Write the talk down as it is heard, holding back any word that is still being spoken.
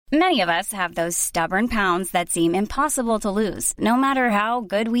Many of us have those stubborn pounds that seem impossible to lose, no matter how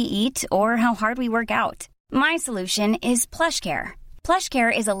good we eat or how hard we work out. My solution is PlushCare.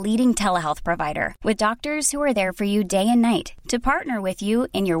 PlushCare is a leading telehealth provider with doctors who are there for you day and night to partner with you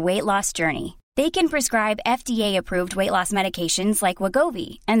in your weight loss journey. They can prescribe FDA-approved weight loss medications like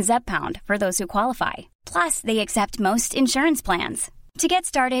Wegovy and Zepbound for those who qualify. Plus, they accept most insurance plans. To get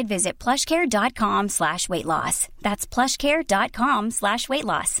started, visit plushcare.com/weightloss. That's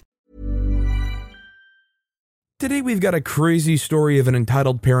plushcare.com/weightloss. Today we've got a crazy story of an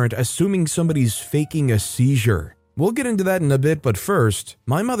entitled parent assuming somebody's faking a seizure. We'll get into that in a bit, but first,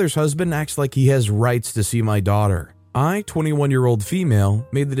 my mother's husband acts like he has rights to see my daughter. I, 21-year-old female,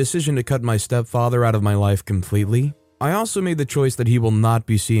 made the decision to cut my stepfather out of my life completely. I also made the choice that he will not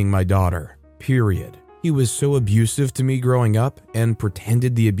be seeing my daughter. Period. He was so abusive to me growing up and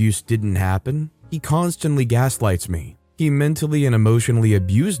pretended the abuse didn't happen. He constantly gaslights me. He mentally and emotionally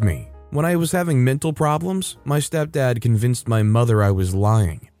abused me. When I was having mental problems, my stepdad convinced my mother I was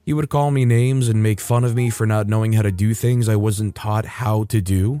lying. He would call me names and make fun of me for not knowing how to do things I wasn't taught how to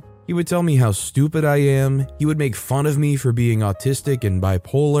do. He would tell me how stupid I am. He would make fun of me for being autistic and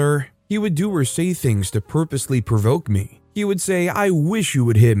bipolar. He would do or say things to purposely provoke me. He would say, "I wish you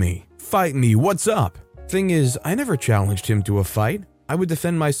would hit me. Fight me, what's up?" Thing is, I never challenged him to a fight. I would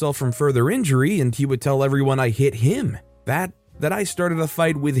defend myself from further injury, and he would tell everyone I hit him. That I started a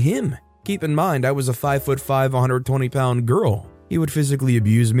fight with him. Keep in mind, I was a 5'5", 120-pound girl. He would physically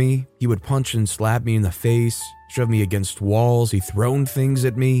abuse me. He would punch and slap me in the face, shove me against walls. He thrown things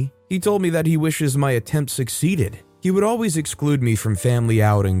at me. He told me that he wishes my attempt succeeded. He would always exclude me from family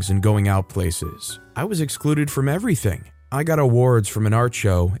outings and going out places. I was excluded from everything. I got awards from an art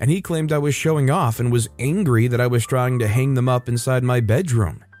show, and he claimed I was showing off and was angry that I was trying to hang them up inside my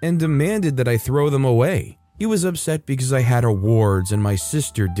bedroom and demanded that I throw them away. He was upset because I had awards and my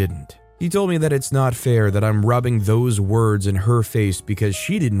sister didn't. He told me that it's not fair that I'm rubbing those words in her face because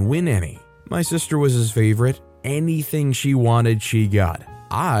she didn't win any. My sister was his favorite. Anything she wanted, she got.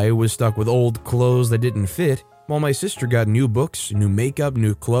 I was stuck with old clothes that didn't fit, while my sister got new books, new makeup,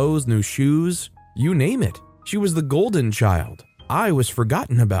 new clothes, new shoes, you name it. She was the golden child. I was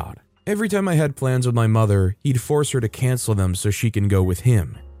forgotten about. Every time I had plans with my mother, he'd force her to cancel them so she can go with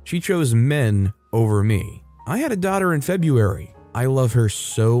him. She chose men over me. I had a daughter in February. I love her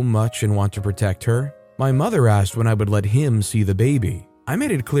so much and want to protect her. My mother asked when I would let him see the baby. I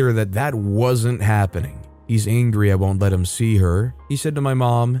made it clear that that wasn't happening. He's angry I won't let him see her. He said to my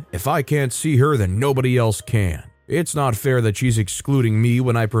mom, "If I can't see her, then nobody else can. It's not fair that she's excluding me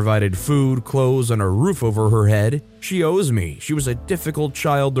when I provided food, clothes, and a roof over her head. She owes me. She was a difficult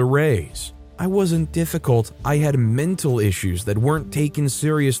child to raise." I wasn't difficult. I had mental issues that weren't taken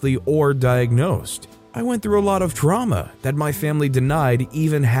seriously or diagnosed. I went through a lot of trauma that my family denied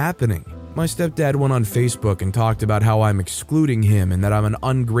even happening. My stepdad went on Facebook and talked about how I'm excluding him and that I'm an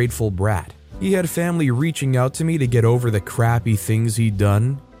ungrateful brat. He had family reaching out to me to get over the crappy things he'd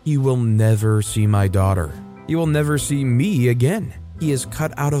done. He will never see my daughter. He will never see me again. He is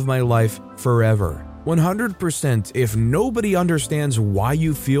cut out of my life forever. 100%. If nobody understands why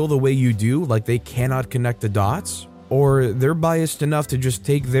you feel the way you do, like they cannot connect the dots, or they're biased enough to just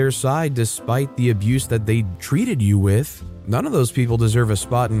take their side despite the abuse that they treated you with, none of those people deserve a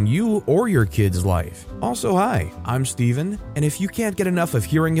spot in you or your kid's life. Also, hi, I'm Steven, and if you can't get enough of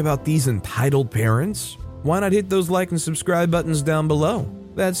hearing about these entitled parents, why not hit those like and subscribe buttons down below?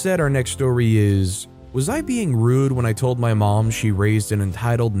 That said, our next story is, was I being rude when I told my mom she raised an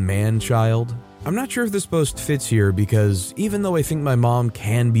entitled man-child? I'm not sure if this post fits here because even though I think my mom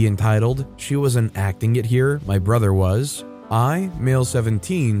can be entitled, she wasn't acting it here, my brother was. I, male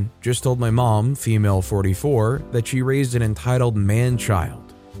 17, just told my mom, female 44, that she raised an entitled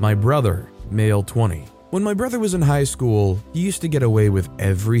man-child. My brother, male 20. When my brother was in high school, he used to get away with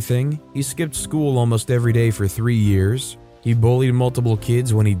everything. He skipped school almost every day for 3 years. He bullied multiple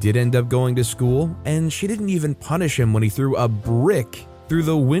kids when he did end up going to school, and she didn't even punish him when he threw a brick through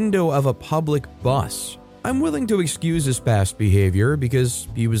the window of a public bus. I'm willing to excuse his past behavior because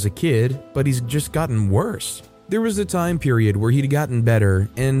he was a kid, but he's just gotten worse. There was a time period where he'd gotten better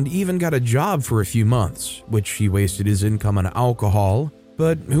and even got a job for a few months, which he wasted his income on alcohol.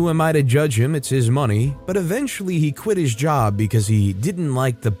 But who am I to judge him? It's his money. But eventually he quit his job because he didn't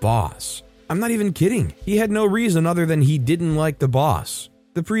like the boss. I'm not even kidding. He had no reason other than he didn't like the boss.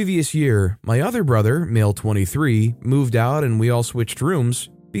 The previous year, my other brother, male 23, moved out and we all switched rooms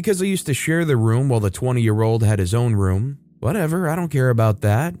because I used to share the room while the 20-year-old had his own room. Whatever, I don't care about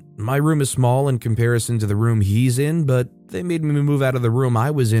that. My room is small in comparison to the room he's in, but they made me move out of the room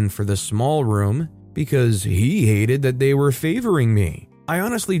I was in for the small room because he hated that they were favoring me. I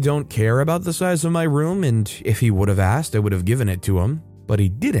honestly don't care about the size of my room, and if he would have asked, I would have given it to him. But he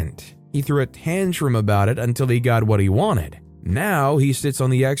didn't. He threw a tantrum about it until he got what he wanted. Now he sits on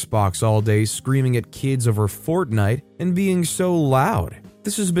the Xbox all day screaming at kids over Fortnite and being so loud.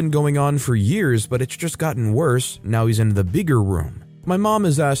 This has been going on for years, but it's just gotten worse. Now he's in the bigger room. My mom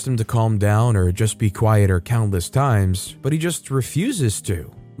has asked him to calm down or just be quieter countless times, but he just refuses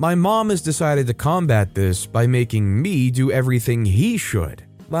to. My mom has decided to combat this by making me do everything he should.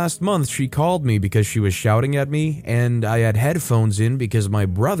 Last month, she called me because she was shouting at me, and I had headphones in because my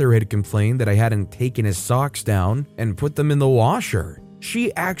brother had complained that I hadn't taken his socks down and put them in the washer.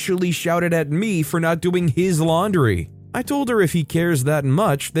 She actually shouted at me for not doing his laundry. I told her if he cares that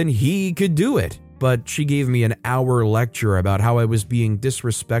much, then he could do it. But she gave me an hour lecture about how I was being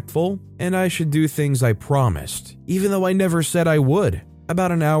disrespectful and I should do things I promised, even though I never said I would.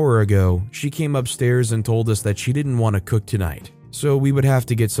 About an hour ago, she came upstairs and told us that she didn't want to cook tonight, so we would have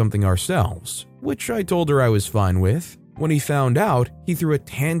to get something ourselves, which I told her I was fine with. When he found out, he threw a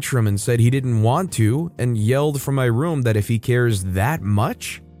tantrum and said he didn't want to and yelled from my room that if he cares that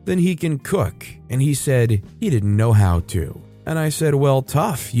much, then he can cook, and he said he didn't know how to. And I said, well,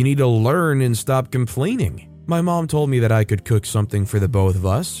 tough, you need to learn and stop complaining. My mom told me that I could cook something for the both of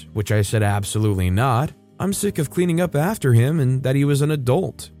us, which I said absolutely not. I'm sick of cleaning up after him and that he was an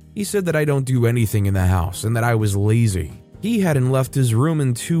adult. He said that I don't do anything in the house and that I was lazy. He hadn't left his room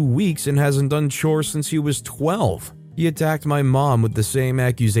in 2 weeks and hasn't done chores since he was 12. He attacked my mom with the same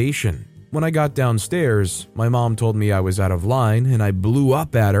accusation. When I got downstairs, my mom told me I was out of line and I blew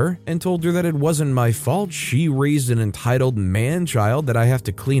up at her and told her that it wasn't my fault she raised an entitled man-child that I have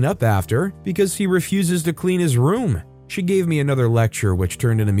to clean up after because he refuses to clean his room. She gave me another lecture which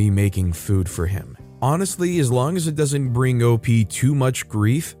turned into me making food for him. Honestly, as long as it doesn't bring OP too much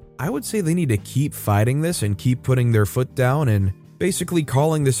grief, I would say they need to keep fighting this and keep putting their foot down and basically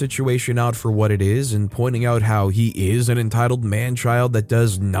calling the situation out for what it is and pointing out how he is an entitled man-child that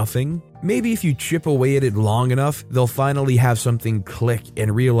does nothing. Maybe if you chip away at it long enough, they'll finally have something click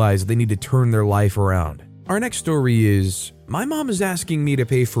and realize they need to turn their life around. Our next story is, my mom is asking me to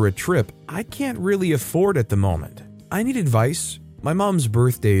pay for a trip I can't really afford at the moment. I need advice. My mom's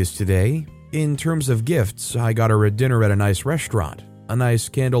birthday is today. In terms of gifts, I got her a dinner at a nice restaurant, a nice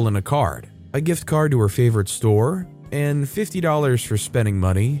candle and a card, a gift card to her favorite store, and $50 for spending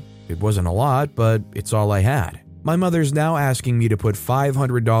money. It wasn't a lot, but it's all I had. My mother's now asking me to put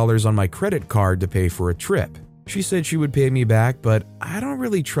 $500 on my credit card to pay for a trip. She said she would pay me back, but I don't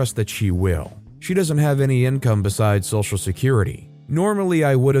really trust that she will. She doesn't have any income besides Social Security. Normally,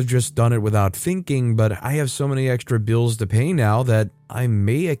 I would have just done it without thinking, but I have so many extra bills to pay now that I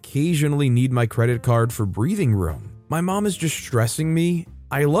may occasionally need my credit card for breathing room. My mom is just stressing me.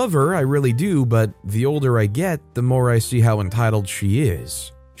 I love her, I really do, but the older I get, the more I see how entitled she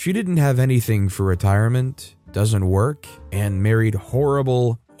is. She didn't have anything for retirement, doesn't work, and married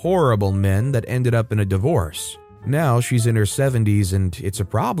horrible men that ended up in a divorce. Now she's in her 70s and it's a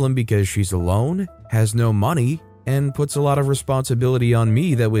problem because she's alone, has no money, and puts a lot of responsibility on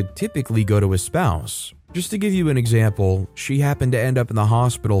me that would typically go to a spouse. Just to give you an example, she happened to end up in the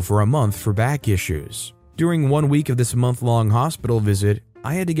hospital for a month for back issues. During 1 week of this month-long hospital visit,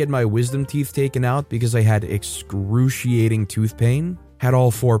 I had to get my wisdom teeth taken out because I had excruciating tooth pain, had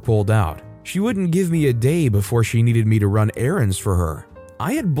all 4 pulled out. She wouldn't give me a day before she needed me to run errands for her.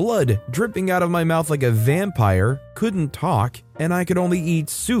 I had blood dripping out of my mouth like a vampire, couldn't talk, and I could only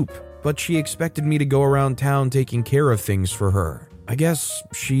eat soup, but she expected me to go around town taking care of things for her. I guess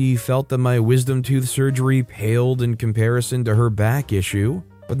she felt that my wisdom tooth surgery paled in comparison to her back issue,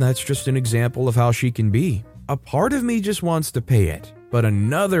 but that's just an example of how she can be. A part of me just wants to pay it, but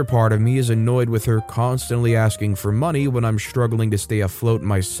another part of me is annoyed with her constantly asking for money when I'm struggling to stay afloat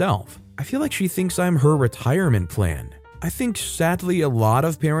myself. I feel like she thinks I'm her retirement plan. I think sadly a lot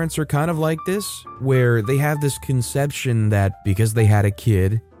of parents are kind of like this, where they have this conception that because they had a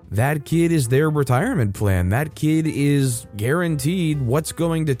kid, that kid is their retirement plan. That kid is guaranteed what's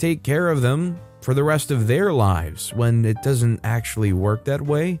going to take care of them for the rest of their lives, when it doesn't actually work that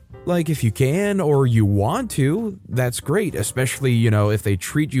way. Like, if you can or you want to, that's great, especially, if they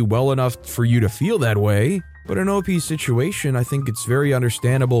treat you well enough for you to feel that way. But in OP's situation, I think it's very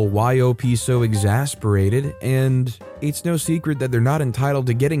understandable why OP's so exasperated, and it's no secret that they're not entitled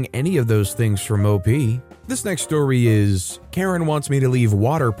to getting any of those things from OP. This next story is, Karen wants me to leave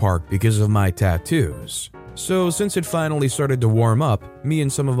water park because of my tattoos. So since it finally started to warm up, me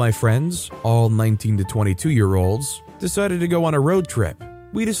and some of my friends, all 19 to 22-year-olds, decided to go on a road trip.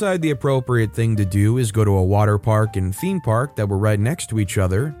 We decided the appropriate thing to do is go to a water park and theme park that were right next to each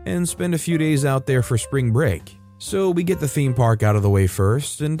other and spend a few days out there for spring break. So we get the theme park out of the way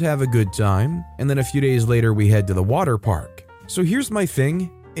first and have a good time, and then a few days later we head to the water park. So here's my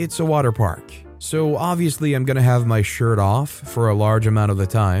thing, it's a water park. So obviously I'm gonna have my shirt off for a large amount of the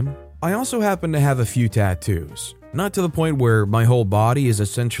time. I also happen to have a few tattoos. Not to the point where my whole body is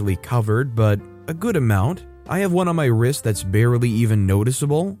essentially covered, but a good amount. I have one on my wrist that's barely even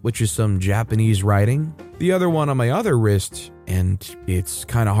noticeable, which is some Japanese writing. The other one on my other wrist, and it's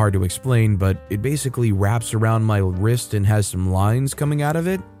kind of hard to explain, but it basically wraps around my wrist and has some lines coming out of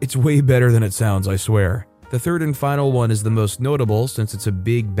it. It's way better than it sounds, I swear. The third and final one is the most notable since it's a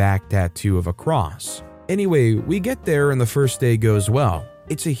big back tattoo of a cross. Anyway, we get there and the first day goes well.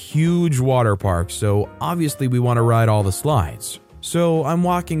 It's a huge water park, so obviously we want to ride all the slides. So I'm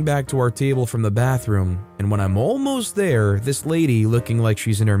walking back to our table from the bathroom, and when I'm almost there, this lady, looking like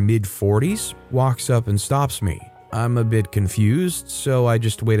she's in her mid-40s, walks up and stops me. I'm a bit confused, so I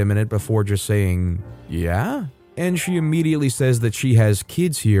just wait a minute before just saying, yeah? And she immediately says that she has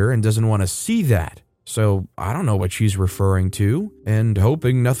kids here and doesn't want to see that. So I don't know what she's referring to, and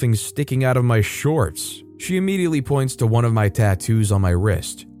hoping nothing's sticking out of my shorts. She immediately points to one of my tattoos on my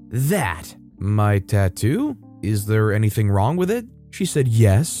wrist. That! My tattoo? Is there anything wrong with it? She said,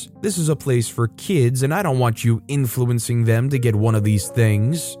 yes, this is a place for kids and I don't want you influencing them to get one of these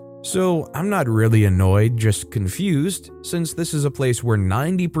things. So I'm not really annoyed, just confused, since this is a place where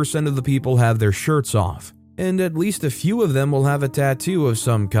 90% of the people have their shirts off, and at least a few of them will have a tattoo of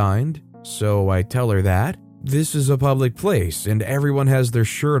some kind. So I tell her that. This is a public place and everyone has their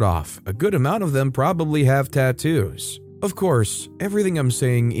shirt off. A good amount of them probably have tattoos. Of course, everything I'm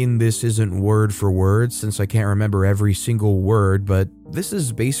saying in this isn't word for word since I can't remember every single word, but this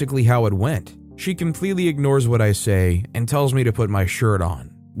is basically how it went. She completely ignores what I say and tells me to put my shirt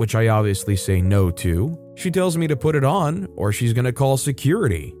on, which I obviously say no to. She tells me to put it on or she's gonna call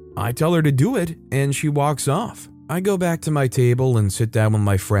security. I tell her to do it and she walks off. I go back to my table and sit down with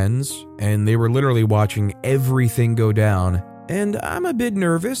my friends, and they were literally watching everything go down, and I'm a bit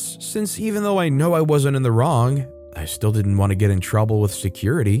nervous since even though I know I wasn't in the wrong, I still didn't want to get in trouble with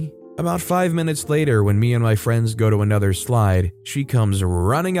security. About 5 minutes later, when me and my friends go to another slide, she comes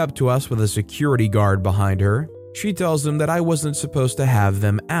running up to us with a security guard behind her. She tells them that I wasn't supposed to have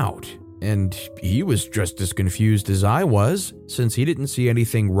them out. And he was just as confused as I was, since he didn't see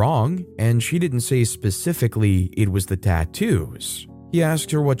anything wrong, and she didn't say specifically it was the tattoos. He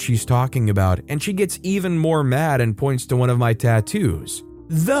asks her what she's talking about, and she gets even more mad and points to one of my tattoos.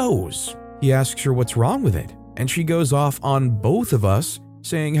 Those! He asks her what's wrong with it, and she goes off on both of us,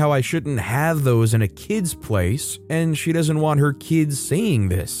 saying how I shouldn't have those in a kid's place, and she doesn't want her kids saying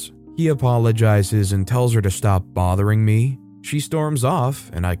this. He apologizes and tells her to stop bothering me. She storms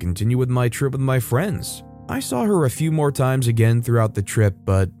off, and I continue with my trip with my friends. I saw her a few more times again throughout the trip,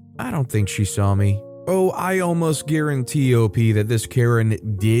 but I don't think she saw me. Oh, I almost guarantee OP that this Karen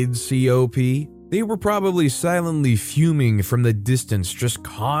did see OP. They were probably silently fuming from the distance, just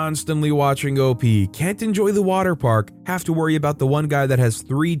constantly watching OP. Can't enjoy the water park, have to worry about the one guy that has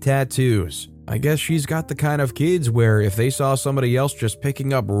 3 tattoos. I guess she's got the kind of kids where if they saw somebody else just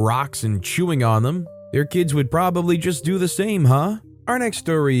picking up rocks and chewing on them, their kids would probably just do the same, huh? Our next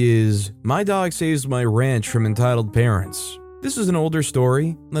story is, my dog saves my ranch from entitled parents. This is an older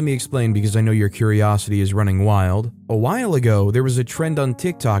story. Let me explain because I know your curiosity is running wild. A while ago, there was a trend on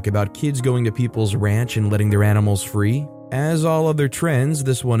TikTok about kids going to people's ranch and letting their animals free. As all other trends,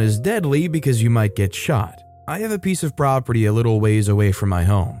 this one is deadly because you might get shot. I have a piece of property a little ways away from my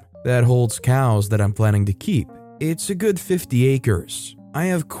home that holds cows that I'm planning to keep. It's a good 50 acres. I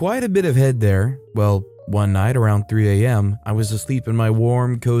have quite a bit of head there. Well, one night around 3 a.m., I was asleep in my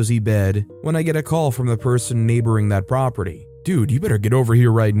warm, cozy bed when I get a call from the person neighboring that property. Dude, you better get over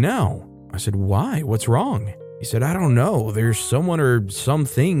here right now. I said, why? What's wrong? He said, I don't know. There's someone or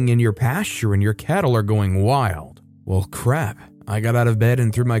something in your pasture and your cattle are going wild. Well, crap. I got out of bed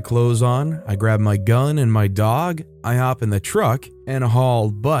and threw my clothes on. I grabbed my gun and my dog. I hop in the truck and haul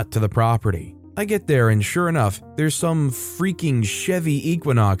butt to the property. I get there and sure enough, there's some freaking Chevy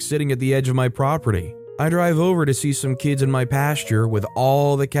Equinox sitting at the edge of my property. I drive over to see some kids in my pasture with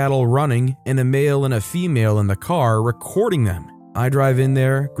all the cattle running and a male and a female in the car recording them. I drive in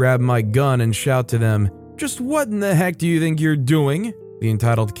there, grab my gun and shout to them, just what in the heck do you think you're doing? The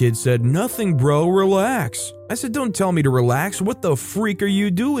entitled kid said, nothing bro, relax. I said, don't tell me to relax, what the freak are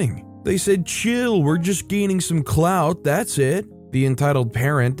you doing? They said, chill, we're just gaining some clout, that's it. The entitled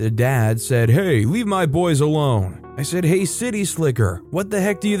parent, a dad, said, hey, leave my boys alone. I said, hey, city slicker, what the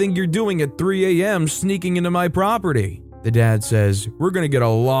heck do you think you're doing at 3 a.m. sneaking into my property? The dad says, we're gonna get a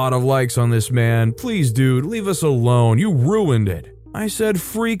lot of likes on this, man. Please, dude, leave us alone. You ruined it. I said,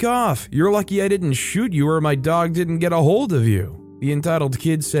 freak off. You're lucky I didn't shoot you or my dog didn't get a hold of you. The entitled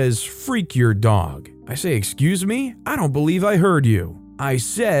kid says, freak your dog. I say, excuse me? I don't believe I heard you. I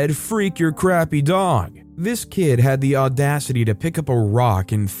said, freak your crappy dog. This kid had the audacity to pick up a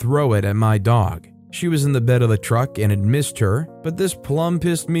rock and throw it at my dog. She was in the bed of the truck and it missed her, but this plumb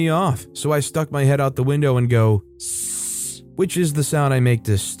pissed me off, so I stuck my head out the window and go, sss, which is the sound I make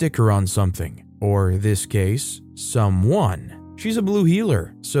to stick her on something, or this case, someone. She's a blue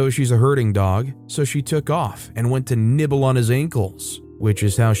heeler, so she's a herding dog, so she took off and went to nibble on his ankles, which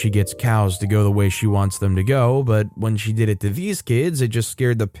is how she gets cows to go the way she wants them to go, but when she did it to these kids, it just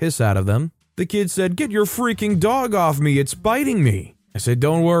scared the piss out of them. The kid said, get your freaking dog off me, it's biting me. I said,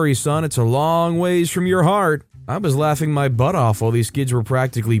 don't worry, son, it's a long ways from your heart. I was laughing my butt off while these kids were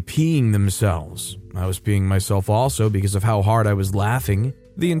practically peeing themselves. I was peeing myself also because of how hard I was laughing.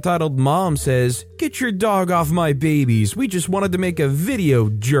 The entitled mom says, get your dog off my babies. We just wanted to make a video,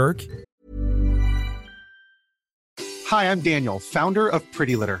 jerk. Hi, I'm Daniel, founder of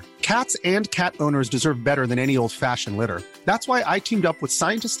Pretty Litter. Cats and cat owners deserve better than any old-fashioned litter. That's why I teamed up with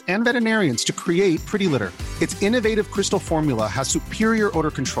scientists and veterinarians to create Pretty Litter. Its innovative crystal formula has superior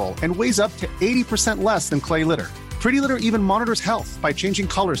odor control and weighs up to 80% less than clay litter. Pretty Litter even monitors health by changing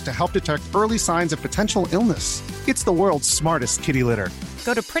colors to help detect early signs of potential illness. It's the world's smartest kitty litter.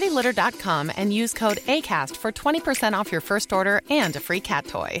 Go to prettylitter.com and use code ACAST for 20% off your first order and a free cat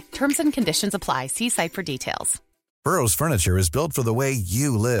toy. Terms and conditions apply. See site for details. Burrow's furniture is built for the way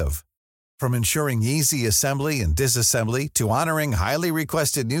you live. From ensuring easy assembly and disassembly to honoring highly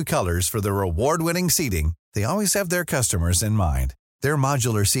requested new colors for their award-winning seating, they always have their customers in mind. Their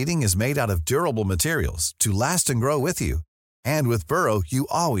modular seating is made out of durable materials to last and grow with you. And with Burrow, you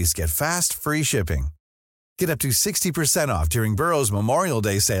always get fast, free shipping. Get up to 60% off during Burrow's Memorial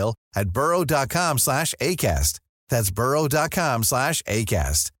Day sale at burrow.com/ACAST. That's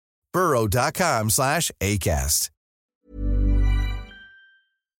burrow.com/ACAST. burrow.com/ACAST.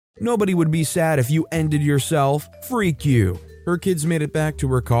 Nobody would be sad if you ended yourself. Freak you. Her kids made it back to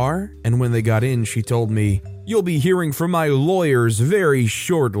her car, and when they got in, she told me, you'll be hearing from my lawyers very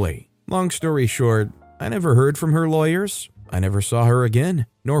shortly. Long story short, I never heard from her lawyers. I never saw her again,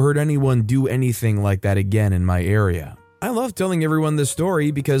 nor heard anyone do anything like that again in my area. I love telling everyone this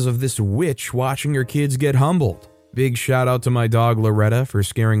story because of this witch watching her kids get humbled. Big shout out to my dog Loretta for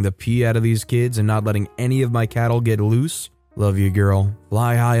scaring the pee out of these kids and not letting any of my cattle get loose. Love you, girl.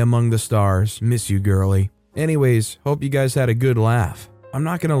 Fly high among the stars. Miss you, girly. Anyways, hope you guys had a good laugh. I'm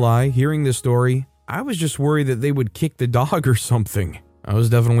not gonna lie, hearing this story, I was just worried that they would kick the dog or something. I was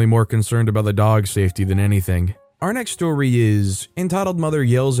definitely more concerned about the dog's safety than anything. Our next story is, entitled mother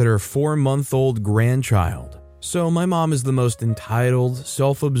yells at her 4-month-old grandchild. So my mom is the most entitled,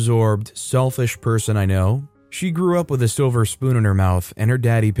 self-absorbed, selfish person I know. She grew up with a silver spoon in her mouth and her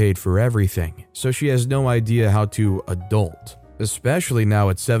daddy paid for everything, so she has no idea how to adult. Especially now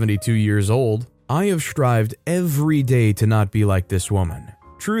at 72 years old, I have strived every day to not be like this woman.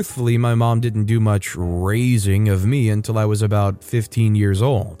 Truthfully, my mom didn't do much raising of me until I was about 15 years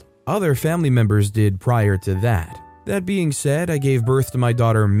old. Other family members did prior to that. That being said, I gave birth to my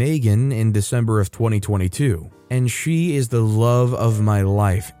daughter Megan in December of 2022, and she is the love of my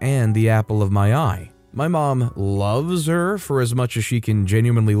life and the apple of my eye. My mom loves her for as much as she can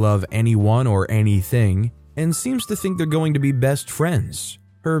genuinely love anyone or anything, and seems to think they're going to be best friends.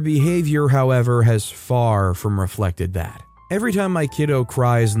 Her behavior, however, has far from reflected that. Every time my kiddo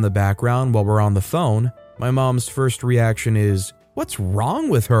cries in the background while we're on the phone, my mom's first reaction is, "What's wrong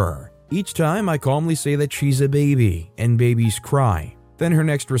with her?" Each time I calmly say that she's a baby, and babies cry. Then her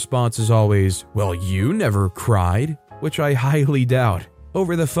next response is always, "Well, you never cried," which I highly doubt.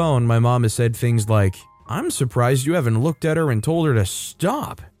 Over the phone, my mom has said things like, "I'm surprised you haven't looked at her and told her to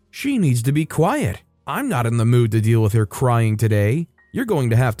stop. She needs to be quiet. I'm not in the mood to deal with her crying today. You're going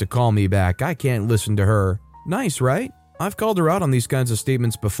to have to call me back. I can't listen to her." Nice, right? I've called her out on these kinds of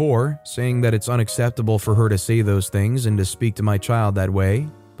statements before, saying that it's unacceptable for her to say those things and to speak to my child that way.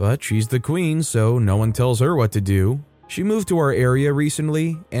 But she's the queen, so no one tells her what to do. She moved to our area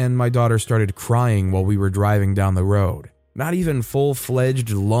recently, and my daughter started crying while we were driving down the road. Not even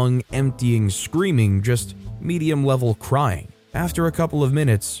full-fledged lung-emptying screaming, just medium-level crying. After a couple of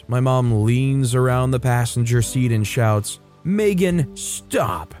minutes, my mom leans around the passenger seat and shouts, "Megan,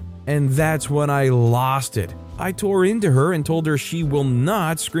 stop!" And that's when I lost it. I tore into her and told her she will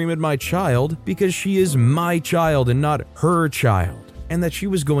not scream at my child because she is my child and not her child, and that she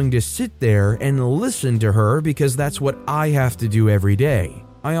was going to sit there and listen to her because that's what I have to do every day.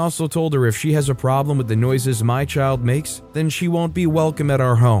 I also told her if she has a problem with the noises my child makes, then she won't be welcome at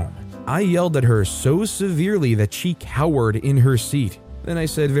our home. I yelled at her so severely that she cowered in her seat. Then I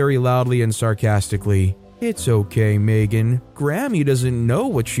said very loudly and sarcastically, "It's okay, Megan. Grammy doesn't know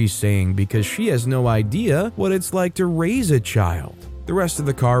what she's saying because she has no idea what it's like to raise a child." The rest of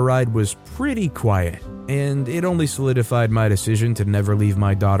the car ride was pretty quiet, and it only solidified my decision to never leave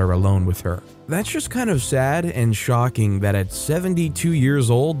my daughter alone with her. That's just kind of sad and shocking that at 72 years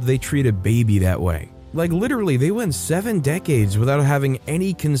old, they treat a baby that way. Like literally, they went 7 decades without having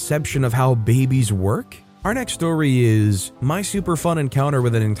any conception of how babies work. Our next story is my super fun encounter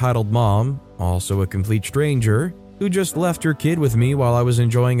with an entitled mom, also a complete stranger, who just left her kid with me while I was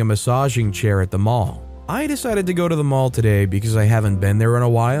enjoying a massaging chair at the mall. I decided to go to the mall today because I haven't been there in a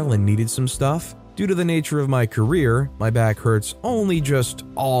while and needed some stuff. Due to the nature of my career, my back hurts only just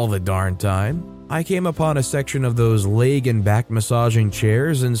all the darn time. I came upon a section of those leg and back massaging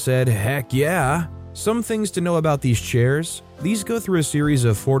chairs and said, heck yeah. Some things to know about these chairs. These go through a series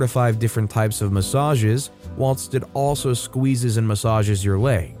of 4 to 5 different types of massages, whilst it also squeezes and massages your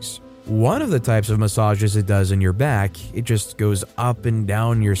legs. One of the types of massages it does in your back, it just goes up and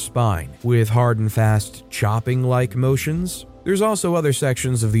down your spine with hard and fast chopping-like motions. There's also other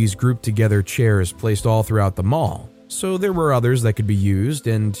sections of these grouped together chairs placed all throughout the mall. So there were others that could be used,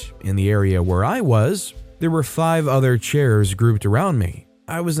 and in the area where I was, there were 5 other chairs grouped around me.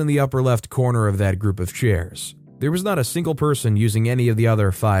 I was in the upper left corner of that group of chairs. There was not a single person using any of the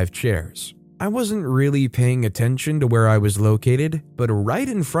other 5 chairs. I wasn't really paying attention to where I was located, but right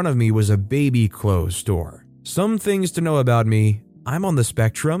in front of me was a baby clothes store. Some things to know about me: I'm on the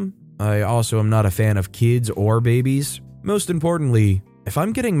spectrum. I also am not a fan of kids or babies. Most importantly, if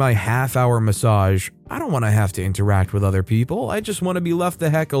I'm getting my half-hour massage, I don't want to have to interact with other people. I just want to be left the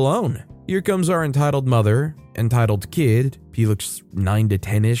heck alone. Here comes our entitled mother, entitled kid. He looks 9 to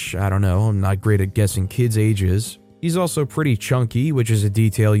 10-ish, I don't know, I'm not great at guessing kids' ages. He's also pretty chunky, which is a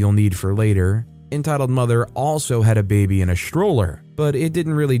detail you'll need for later. Entitled mother also had a baby in a stroller, but it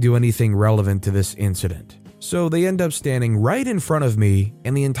didn't really do anything relevant to this incident. So they end up standing right in front of me,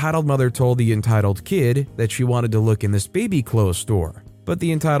 and the entitled mother told the entitled kid that she wanted to look in this baby clothes store, but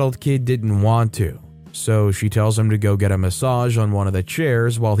the entitled kid didn't want to. So she tells him to go get a massage on one of the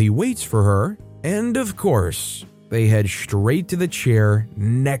chairs while he waits for her, and of course, they head straight to the chair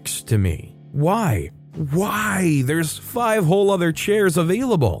next to me. Why? There's 5 whole other chairs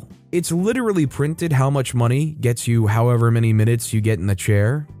available. It's literally printed how much money gets you however many minutes you get in the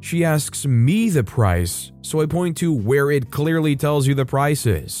chair. She asks me the price, so I point to where it clearly tells you the price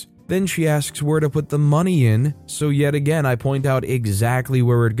is. Then she asks where to put the money in, so yet again I point out exactly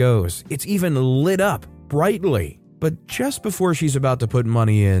where it goes. It's even lit up brightly. But just before she's about to put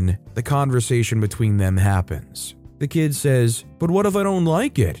money in, the conversation between them happens. The kid says, "But what if I don't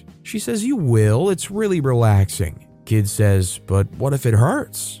like it?" She says, "You will, it's really relaxing." Kid says, "But what if it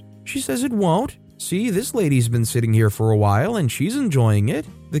hurts?" She says, "It won't. See, this lady's been sitting here for a while and she's enjoying it."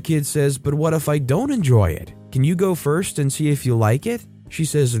 The kid says, "But what if I don't enjoy it? Can you go first and see if you like it?" She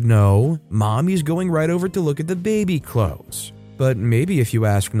says, "No, Mommy's going right over to look at the baby clothes. But maybe if you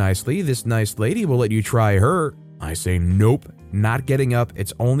ask nicely, this nice lady will let you try her." I say, "Nope, not getting up.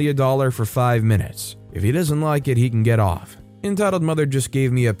 It's only $1 for 5 minutes. If he doesn't like it, he can get off." Entitled mother just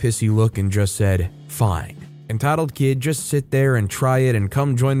gave me a pissy look and just said, "Fine. Entitled kid, just sit there and try it and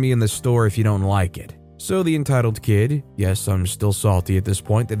come join me in the store if you don't like it." So the entitled kid, yes, I'm still salty at this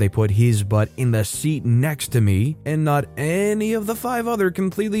point that they put his butt in the seat next to me and not any of the 5 other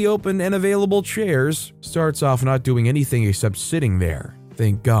completely open and available chairs, starts off not doing anything except sitting there.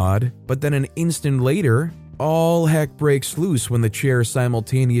 Thank God. But then an instant later, all heck breaks loose when the chair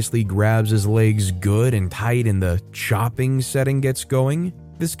simultaneously grabs his legs good and tight and the chopping setting gets going.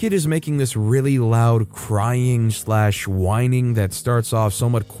 This kid is making this really loud crying/whining that starts off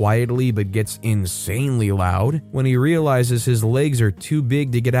somewhat quietly but gets insanely loud when he realizes his legs are too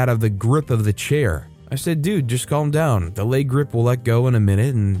big to get out of the grip of the chair. I said, "Dude, just calm down. The leg grip will let go in a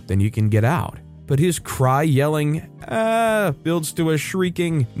minute and then you can get out." But his cry yelling, builds to a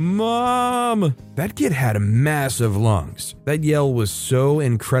shrieking, "Mom!" That kid had massive lungs. That yell was so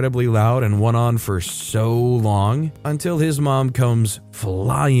incredibly loud and went on for so long until his mom comes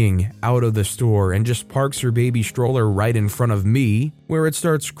flying out of the store and just parks her baby stroller right in front of me, where it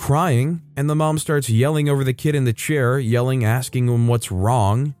starts crying, and the mom starts yelling over the kid in the chair, asking him what's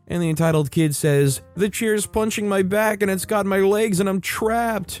wrong, and the entitled kid says, "The chair's punching my back and it's got my legs and I'm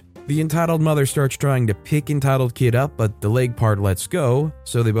trapped." The entitled mother starts trying to pick entitled kid up, but the leg part lets go,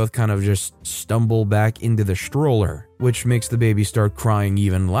 so they both kind of just stumble back into the stroller, which makes the baby start crying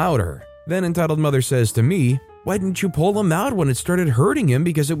even louder. Then entitled mother says to me, "Why didn't you pull him out when it started hurting him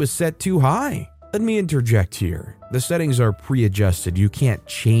because it was set too high?" Let me interject here. The settings are pre-adjusted, you can't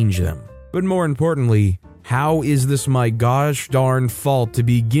change them. But more importantly, how is this my gosh darn fault to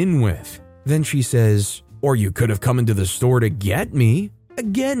begin with? Then she says, or you could have come into the store to get me.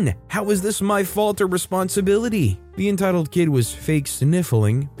 Again, how is this my fault or responsibility? The entitled kid was fake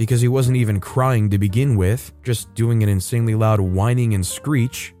sniffling because he wasn't even crying to begin with, just doing an insanely loud whining and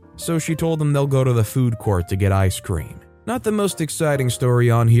screech. So she told them they'll go to the food court to get ice cream. Not the most exciting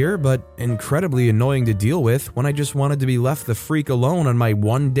story on here, but incredibly annoying to deal with when I just wanted to be left the freak alone on my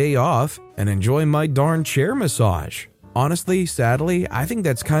one day off and enjoy my darn chair massage. Honestly, sadly, I think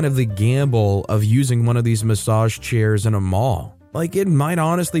that's kind of the gamble of using one of these massage chairs in a mall. Like, it might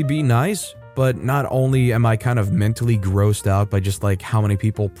honestly be nice, but not only am I kind of mentally grossed out by just like how many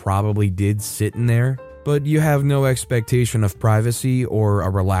people probably did sit in there, but you have no expectation of privacy or a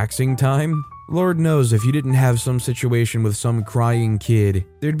relaxing time. Lord knows if you didn't have some situation with some crying kid,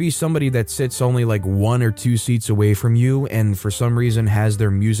 there'd be somebody that sits only like 1 or 2 seats away from you and for some reason has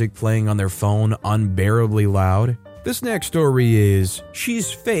their music playing on their phone unbearably loud. This next story is,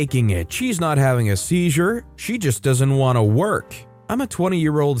 she's faking it. She's not having a seizure. She just doesn't want to work. I'm a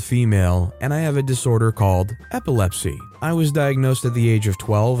 20-year-old female and I have a disorder called epilepsy. I was diagnosed at the age of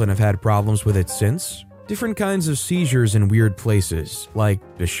 12 and have had problems with it since. Different kinds of seizures in weird places, like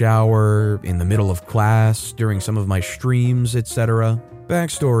the shower, in the middle of class, during some of my streams, etc.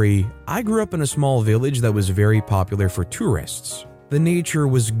 Backstory, I grew up in a small village that was very popular for tourists. The nature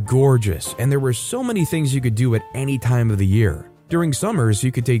was gorgeous, and there were so many things you could do at any time of the year. During summers,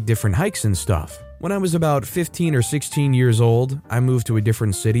 you could take different hikes and stuff. When I was about 15 or 16 years old, I moved to a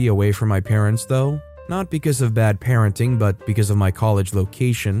different city away from my parents though. Not because of bad parenting, but because of my college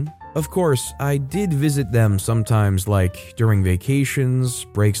location. Of course, I did visit them sometimes like during vacations,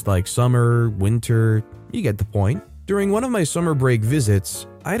 breaks like summer, winter, you get the point. During one of my summer break visits,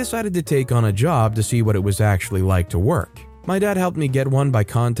 I decided to take on a job to see what it was actually like to work. My dad helped me get one by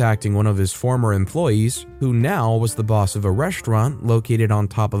contacting one of his former employees, who now was the boss of a restaurant located on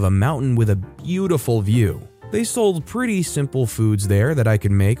top of a mountain with a beautiful view. They sold pretty simple foods there that I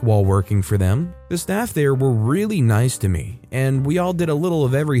could make while working for them. The staff there were really nice to me, and we all did a little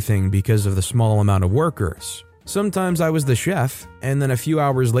of everything because of the small amount of workers. Sometimes I was the chef, and then a few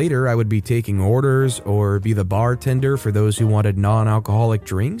hours later I would be taking orders or be the bartender for those who wanted non-alcoholic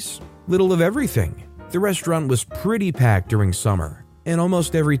drinks. Little of everything. The restaurant was pretty packed during summer, and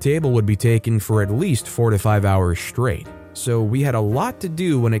almost every table would be taken for at least 4 to 5 hours straight. So we had a lot to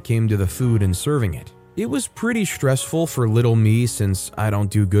do when it came to the food and serving it. It was pretty stressful for little me since I don't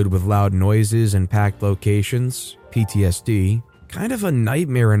do good with loud noises and packed locations, PTSD. Kind of a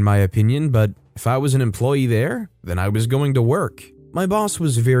nightmare in my opinion, but if I was an employee there, then I was going to work. My boss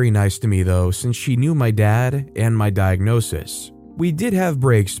was very nice to me though, since she knew my dad and my diagnosis. We did have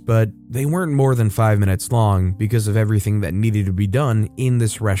breaks, but they weren't more than 5 minutes long because of everything that needed to be done in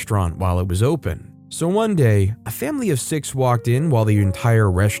this restaurant while it was open. So one day, a family of 6 walked in while the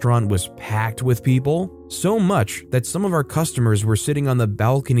entire restaurant was packed with people, so much that some of our customers were sitting on the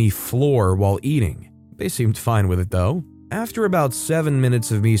balcony floor while eating. They seemed fine with it though. After about 7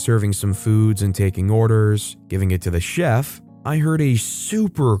 minutes of me serving some foods and taking orders, giving it to the chef, I heard a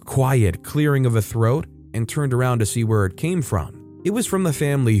super quiet clearing of a throat and turned around to see where it came from. It was from the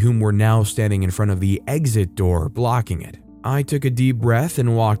family whom were now standing in front of the exit door blocking it. I took a deep breath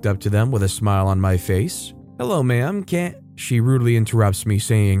and walked up to them with a smile on my face. "Hello, ma'am, can't..." She rudely interrupts me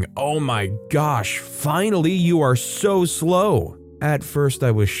saying, "Oh my gosh, finally you are so slow." At first I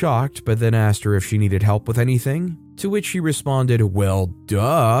was shocked, but then asked her if she needed help with anything. To which she responded, "Well,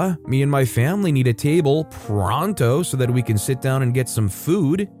 duh. Me and my family need a table pronto so that we can sit down and get some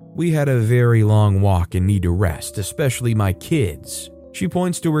food. We had a very long walk and need to rest, especially my kids." She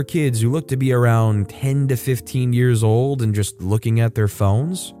points to her kids who look to be around 10 to 15 years old and just looking at their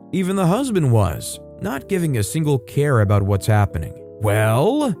phones. Even the husband was, not giving a single care about what's happening.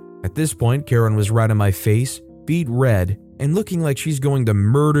 "Well?" At this point, Karen was right in my face, beet red, and looking like she's going to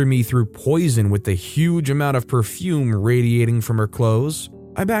murder me through poison with the huge amount of perfume radiating from her clothes.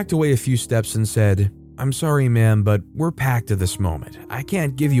 I backed away a few steps and said, "I'm sorry, ma'am, but we're packed at this moment. I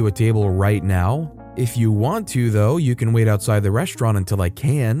can't give you a table right now. If you want to, though, you can wait outside the restaurant until I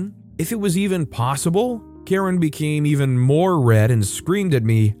can." If it was even possible, Karen became even more red and screamed at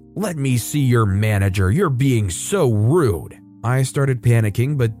me, "Let me see your manager. You're being so rude." I started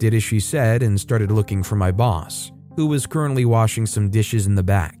panicking, but did as she said and started looking for my boss, who was currently washing some dishes in the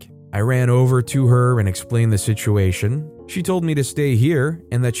back. I ran over to her and explained the situation. She told me to stay here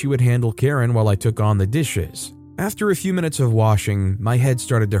and that she would handle Karen while I took on the dishes. After a few minutes of washing, my head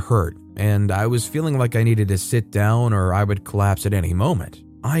started to hurt, and I was feeling like I needed to sit down or I would collapse at any moment.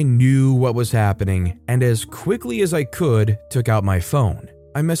 I knew what was happening, and as quickly as I could, took out my phone.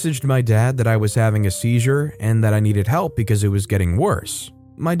 I messaged my dad that I was having a seizure and that I needed help because it was getting worse.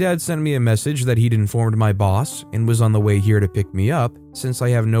 My dad sent me a message that he'd informed my boss and was on the way here to pick me up since I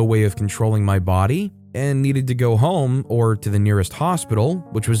have no way of controlling my body and needed to go home or to the nearest hospital,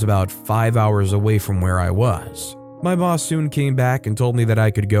 which was about 5 hours away from where I was. My boss soon came back and told me that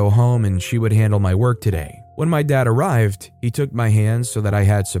I could go home and she would handle my work today. When my dad arrived, he took my hand so that I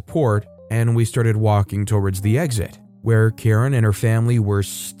had support and we started walking towards the exit, where Karen and her family were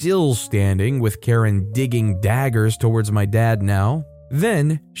still standing with Karen digging daggers towards my dad now.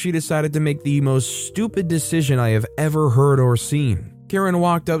 Then, she decided to make the most stupid decision I have ever heard or seen. Karen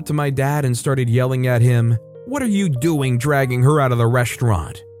walked up to my dad and started yelling at him, "What are you doing dragging her out of the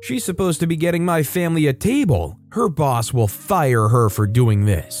restaurant? She's supposed to be getting my family a table. Her boss will fire her for doing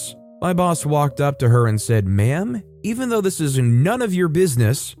this." My boss walked up to her and said, "Ma'am, even though this is none of your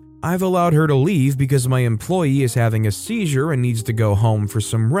business, I've allowed her to leave because my employee is having a seizure and needs to go home for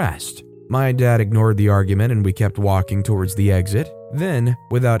some rest." My dad ignored the argument and we kept walking towards the exit. Then,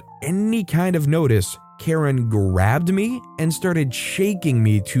 without any kind of notice, Karen grabbed me and started shaking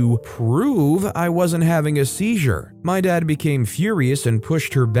me to prove I wasn't having a seizure. My dad became furious and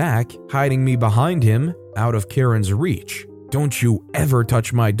pushed her back, hiding me behind him, out of Karen's reach. "Don't you ever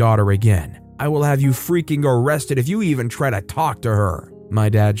touch my daughter again. I will have you freaking arrested if you even try to talk to her." My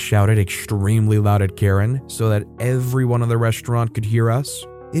dad shouted extremely loud at Karen so that everyone in the restaurant could hear us.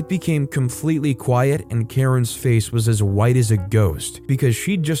 It became completely quiet and Karen's face was as white as a ghost because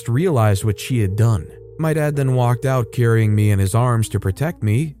she'd just realized what she had done. My dad then walked out carrying me in his arms to protect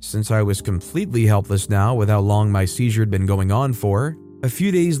me since I was completely helpless now with how long my seizure had been going on for. A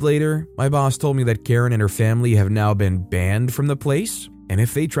few days later, my boss told me that Karen and her family have now been banned from the place, and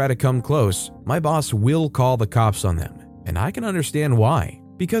if they try to come close, my boss will call the cops on them. And I can understand why,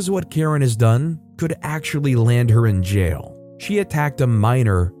 because what Karen has done could actually land her in jail. She attacked a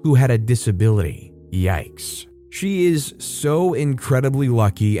minor who had a disability. Yikes. She is so incredibly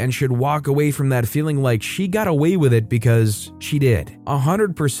lucky and should walk away from that feeling like she got away with it because she did.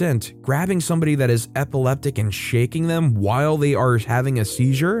 100% grabbing somebody that is epileptic and shaking them while they are having a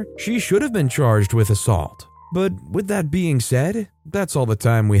seizure, she should have been charged with assault. But with that being said, that's all the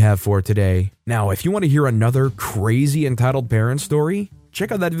time we have for today. Now, if you want to hear another crazy entitled parent story,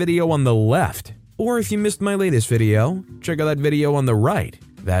 check out that video on the left. Or if you missed my latest video, check out that video on the right.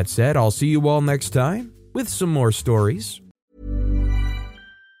 That said, I'll see you all next time with some more stories.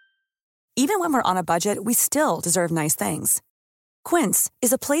 Even when we're on a budget, we still deserve nice things. Quince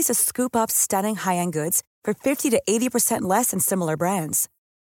is a place to scoop up stunning high-end goods for 50 to 80% less than similar brands.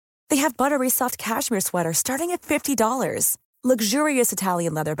 They have buttery soft cashmere sweaters starting at $50, luxurious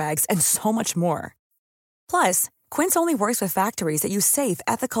Italian leather bags, and so much more. Plus, Quince only works with factories that use safe,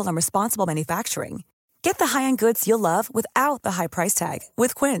 ethical, and responsible manufacturing. Get the high-end goods you'll love without the high price tag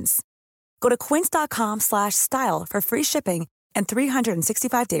with Quince. Go to quince.com/style for free shipping and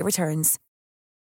 365-day returns.